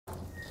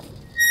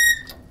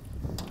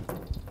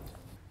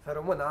Să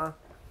rămână.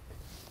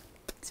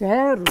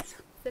 Serus.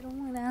 Să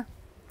rămână.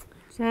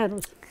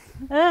 Serus.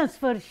 În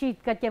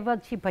sfârșit că te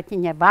văd și pe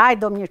tine. Vai,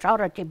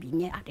 domnișoară, ce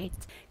bine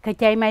arăți. Că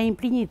te-ai mai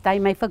împlinit, ai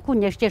mai făcut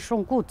niște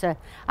șuncuță.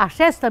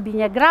 Așa stă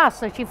bine,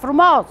 grasă și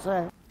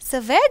frumoasă. Se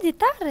vede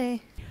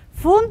tare.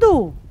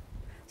 Fundul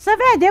se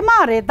vede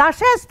mare, dar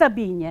așa stă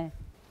bine.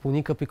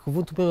 Bunica, pe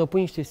cuvântul meu mă pui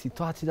niște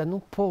situații, dar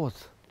nu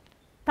pot.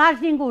 Taci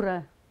din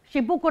gură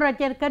și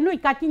bucură-te că nu-i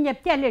ca tine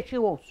piele și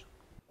os.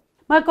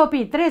 Mă,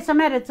 copii, trebuie să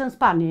mergeți în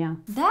Spania.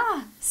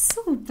 Da,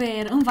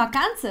 super. În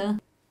vacanță?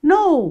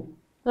 Nu,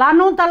 la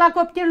nunta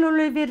la copilul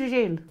lui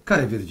Virgil.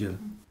 Care Virgil?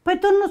 Păi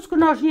tu nu-ți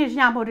cunoști nici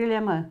neamurile,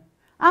 mă.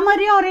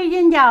 Amăriorii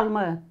din deal,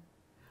 mă.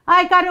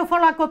 Ai care o fă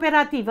la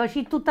cooperativă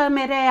și tu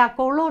tămereai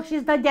acolo și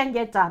îți dădea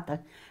înghețată.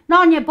 No,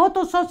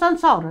 nepotul s-o să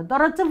însoră,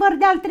 doar îți văr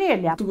de-al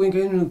treilea. Tu, bunica,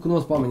 eu nu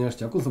cunosc pe oamenii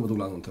ăștia, cum să mă duc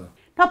la nuntă?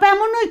 Dar pe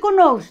amul nu-i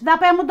cunoști, dar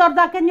pe amul doar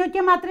dacă ne-o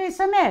chema trebuie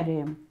să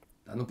mergem.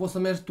 Dar nu poți să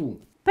mergi tu.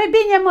 Păi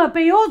bine, mă, pe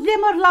eu îți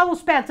demăr la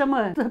uspeață,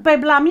 mă. Pe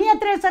la mine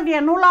trebuie să vie,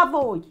 nu la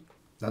voi.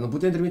 Dar nu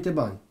putem trimite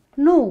bani.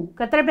 Nu,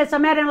 că trebuie să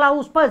mergem la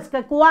uspăți,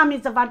 că cu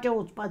oamenii se face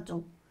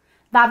uspățul.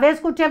 Dar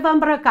vezi cu ce vă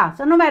îmbrăca,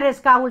 să nu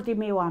mereți ca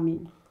ultimii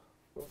oameni.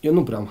 Eu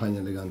nu prea am haine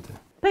elegante.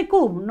 Păi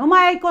cum, nu mai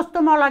ai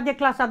costumul ăla de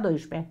clasa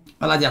 12?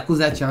 Ăla de acum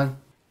 10 ani.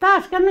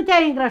 Taci, că nu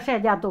te-ai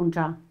îngrășat de atunci.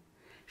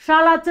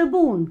 Șalață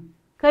bun,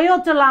 că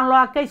eu ți l-am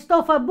luat, că-i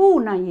stofă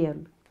bună el.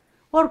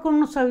 Oricum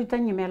nu se uită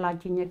nimeni la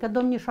tine, că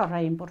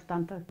domnișoara e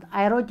importantă.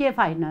 Ai rochie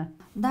faină.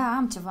 Da,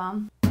 am ceva.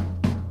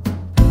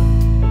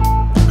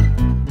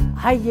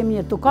 Haide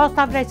mie, tu că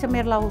asta vrei să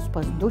mergi la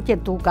uspăț. Du-te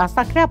tu, că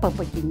asta creapă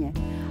pe tine.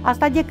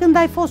 Asta de când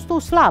ai fost tu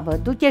slavă.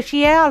 Du-te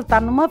și e alta,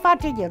 nu mă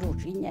face de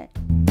rușine.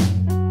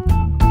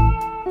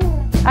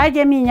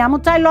 Haide mine,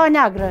 amuțai lua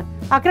neagră.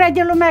 A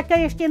crede lumea că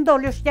ești în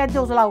doliu și te-ai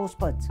dus la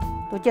uspăț.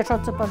 Du-te și-o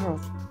țăpă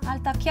jos.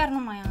 Alta chiar nu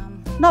mai am.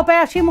 No, pe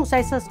aia și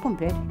musai să-ți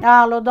cumperi.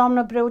 Alo,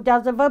 doamnă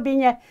preutează-vă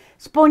bine,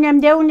 spunem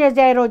de unde îți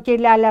iai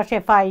rochile alea așa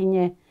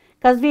faine,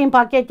 că-ți vin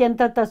pachete în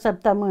toată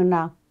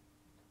săptămâna.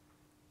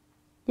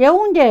 De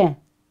unde?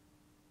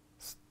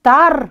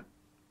 Star?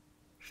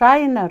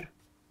 Shiner?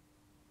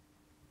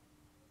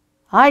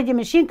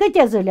 Haide-mi, și în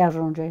câte zile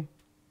ajunge?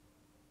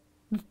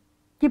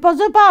 Tipă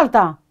zi pe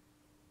alta.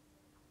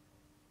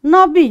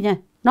 No,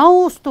 bine,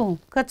 n-auzi tu,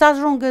 că-ți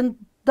ajung în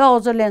 2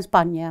 zile în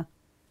Spania.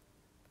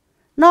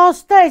 No,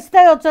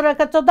 stai o țără,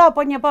 că ți-o dau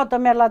pe nepoată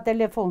mea la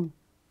telefon.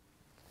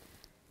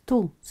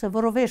 Tu, să vă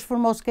rovești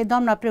frumos, că e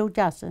doamna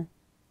preuteasă.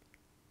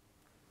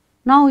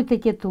 No,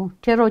 uite-te tu,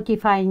 ce rochii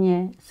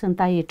faine sunt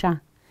aici.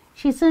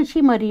 Și sunt și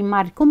mării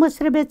mari, cum îți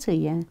trebuie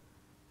ție?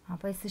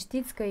 Păi să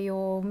știți că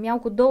eu mi-au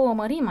cu 2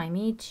 mării mai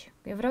mici.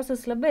 Eu vreau să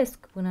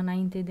slăbesc până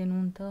înainte de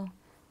nuntă.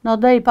 No,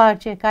 dă-i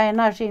pace, ca e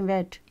naș în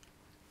veci.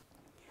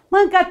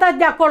 Mâncă tot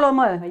de acolo,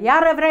 mă,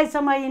 iară vrei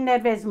să mă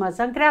enervezi, mă,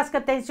 să-mi crească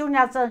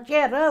tensiunea, să-mi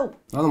cer rău.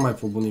 Dar nu mai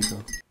fă, bunica.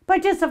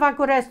 Păi ce să fac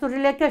cu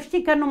resturile, că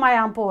știi că nu mai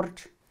am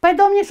porci. Păi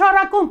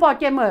domnișoara, cum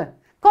poate, mă?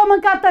 Că o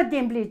mâncat tot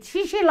din bliț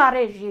și la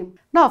regim.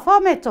 No,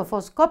 foame ți-o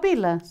fost,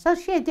 copilă,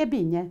 să-și iete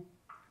bine.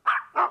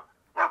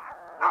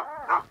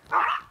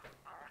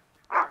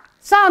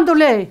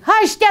 Sandule,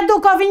 hai și te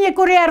duc, o vine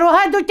curierul,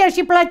 hai du-te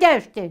și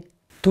plătește.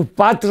 Tu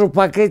 4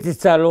 pachete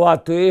ți-a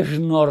luat, tu ești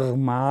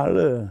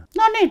normală?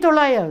 Nu, nici tu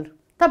la el.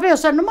 Dar pe eu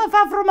să nu mă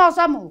fac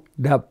frumoasă, mu.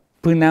 Dar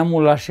până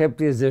amul la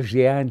 70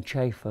 de ani ce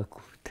ai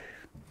făcut?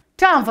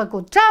 Ce-am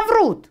făcut? Ce-am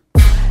vrut?